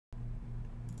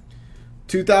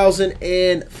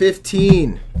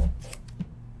2015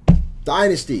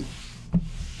 Dynasty.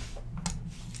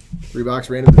 3-box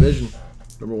random division.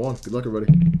 Number 1. Good luck,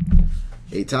 everybody.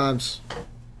 8 times.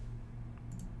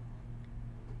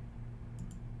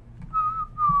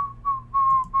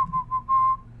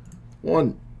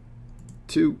 One,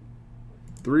 2,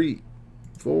 3,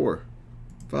 4,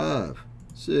 5,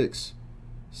 6,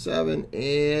 7,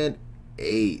 and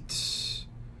 8.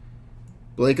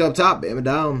 Blake up top, Bama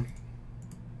down.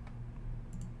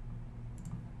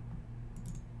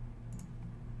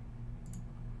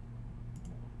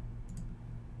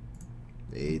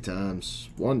 Eight times.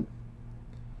 1,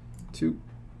 2,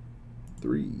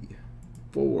 3,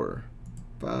 4,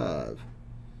 5,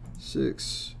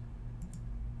 6,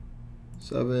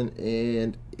 7,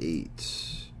 and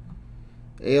 8.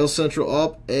 AL Central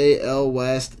up, AL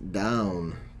West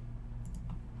down.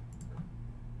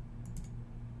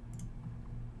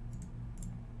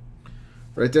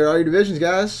 Right there, all your divisions,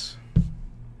 guys.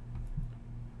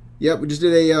 Yep, we just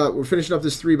did a, we're finishing up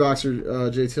this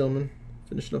 3-boxer, Jay Tillman.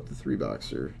 Finishing up the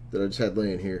 3-boxer that I just had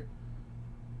laying here.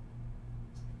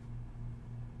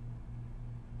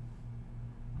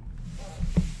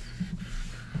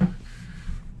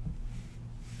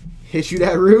 Hit you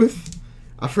that, Ruth?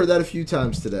 I've heard that a few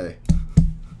times today.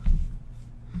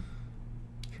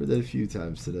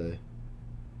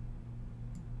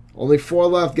 Only 4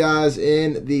 left, guys,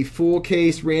 in the full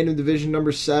case random division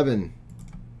number 7.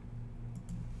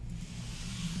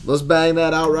 Let's bang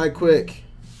that out right quick.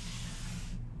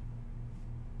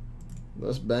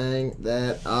 Let's bang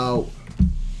that out.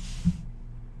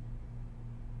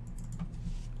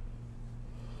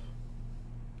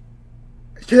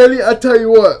 Kenny, I tell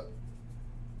you what.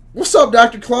 What's up,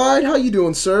 Dr. Clyde? How you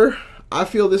doing, sir? I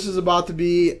feel this is about to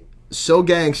be so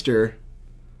gangster.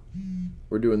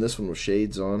 We're doing this one with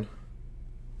shades on.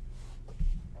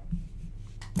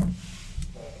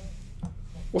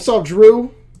 What's up,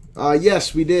 Drew?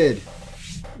 Yes, we did.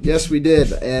 Yes, we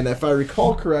did. And if I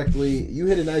recall correctly, you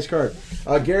hit a nice card.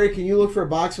 Gary, can you look for a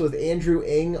box with Andrew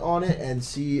Ng on it and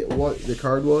see what the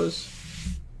card was?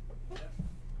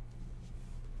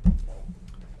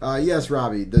 Yes,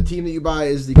 Robbie. The team that you buy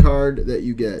is the card that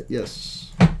you get.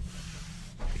 Yes.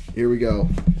 Here we go.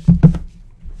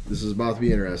 This is about to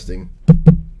be interesting.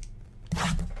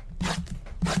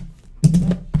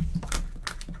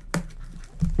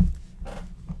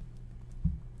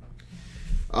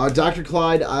 Dr.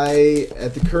 Clyde,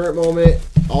 at the current moment,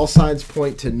 all signs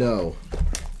point to no.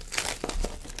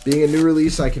 Being a new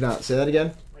release, I cannot. Say that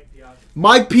again?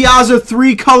 Mike Piazza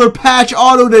 3-color patch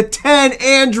auto to 10,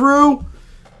 Andrew.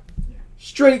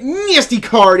 Straight nasty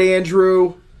card,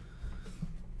 Andrew.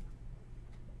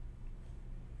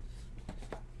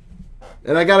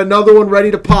 And I got another one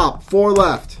ready to pop. 4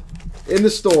 left in the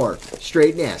store.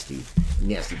 Straight nasty.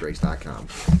 NastyBreaks.com.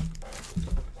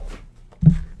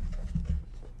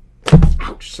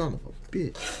 Ouch, son of a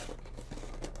bitch.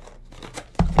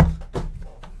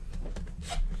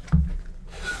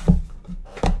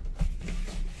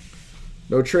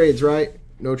 No trades, right?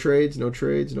 No trades, no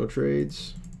trades, no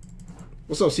trades.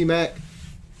 What's up, C-Mac?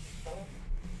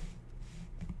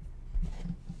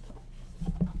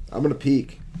 I'm going to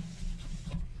peek.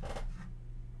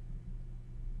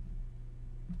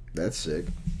 That's sick.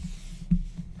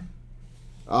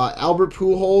 Albert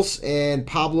Pujols and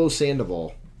Pablo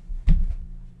Sandoval.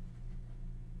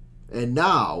 And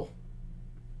now,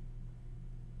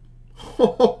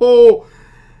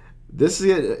 this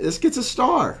gets a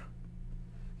star.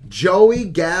 Joey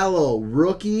Gallo,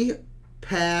 rookie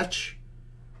patch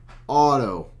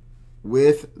auto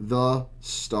with the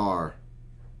star.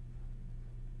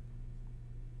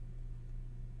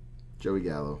 Joey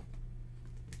Gallo.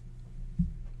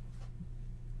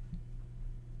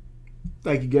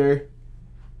 Thank you, Gary.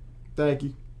 Thank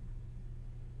you.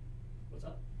 What's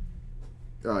up?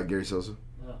 Gary Sosa.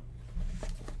 Oh.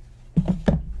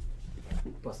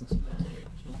 Busting some balls.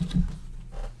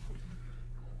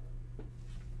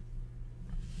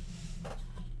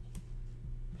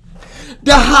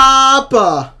 The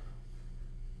Hopper.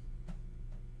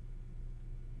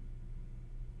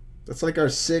 That's like our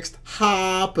 6th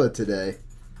Hopper today.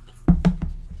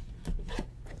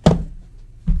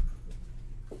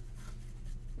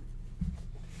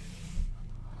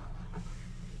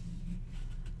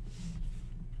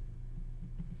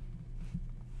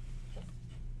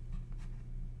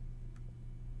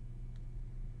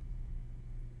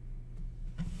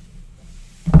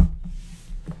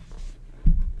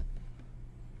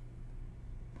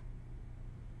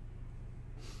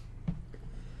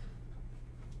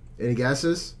 Any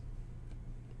guesses?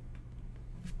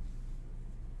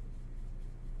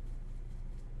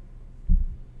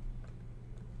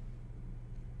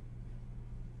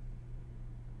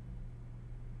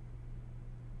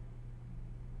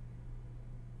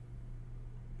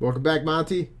 Welcome back,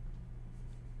 Monty.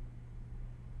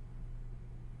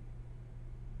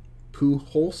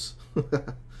 Pujols.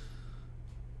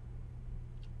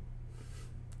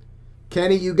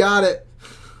 Kenny, you got it.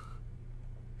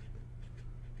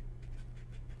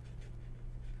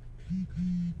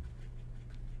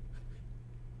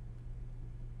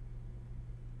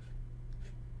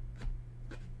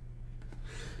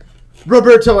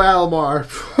 Roberto Alomar.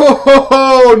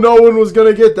 Oh, no one was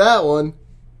going to get that one.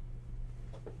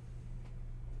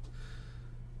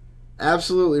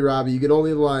 Absolutely, Robbie. You get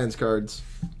only the Lions cards.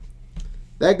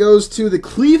 That goes to the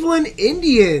Cleveland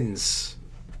Indians.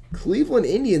 Cleveland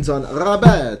Indians on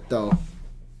Roberto.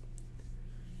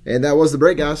 And that was the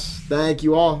break, guys. Thank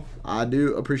you all. I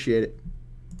do appreciate it.